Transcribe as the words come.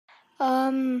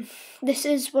This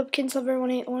is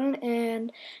WebkinSilver181,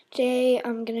 and today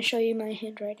I'm gonna show you my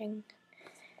handwriting.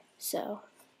 So,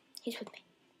 he's with me.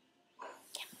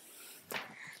 Yeah.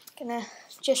 Gonna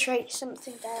just write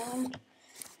something down.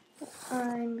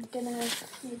 I'm gonna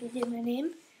maybe do my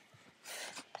name.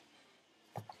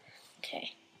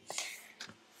 Okay.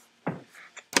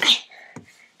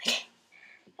 Okay.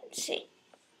 Let's see.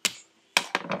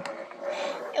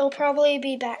 It'll probably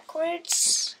be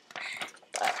backwards,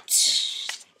 but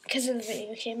because of the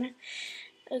video camera.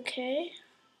 Okay.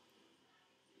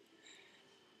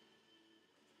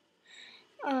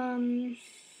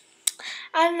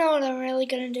 I don't know what I'm really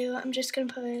gonna do. I'm just gonna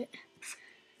put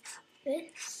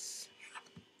this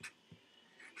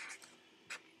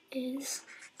is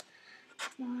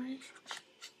my,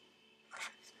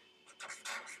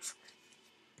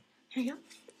 here you go.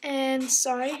 And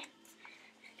sorry.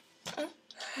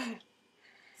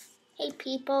 Hey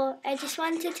people, I just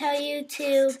wanted to tell you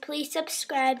to please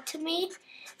subscribe to me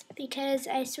because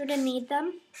I sort of need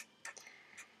them.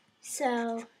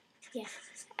 So, yeah.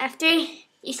 After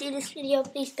you see this video,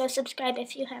 please go subscribe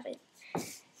if you haven't.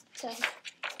 So,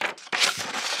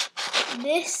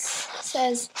 this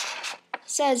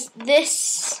says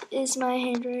this is my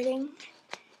handwriting.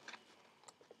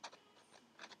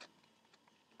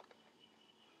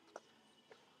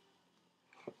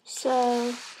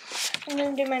 So, I'm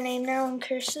going to do my name now in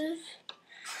cursive.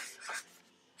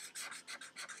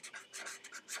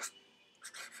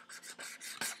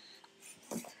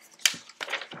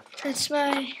 That's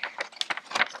my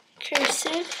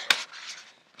cursive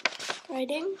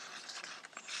writing.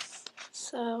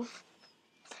 So,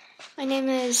 my name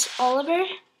is Oliver.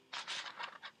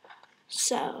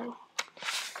 So,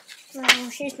 now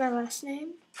here's my last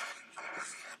name.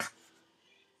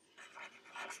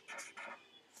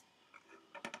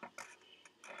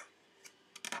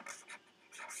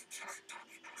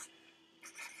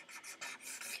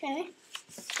 Okay.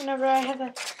 Whenever I have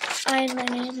an I in my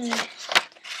name, I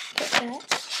put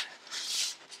that.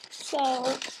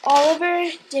 So, Oliver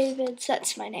Davids,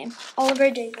 that's my name. Oliver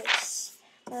Davids.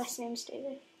 My last name's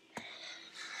David.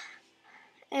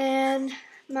 And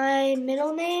my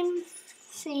middle name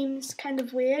seems kind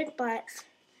of weird, but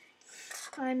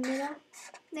my middle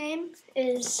name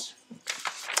is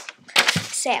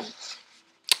Sam.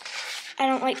 I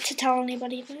don't like to tell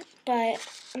anybody that, but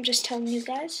I'm just telling you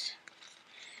guys.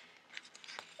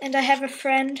 And I have a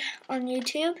friend on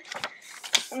YouTube.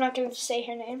 I'm not going to say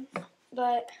her name,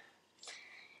 but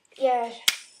yeah,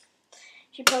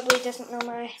 she probably doesn't know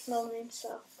my middle name,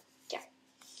 so yeah.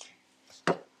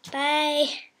 Bye.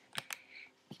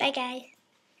 Bye, guys.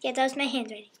 Yeah, that was my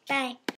handwriting. Bye.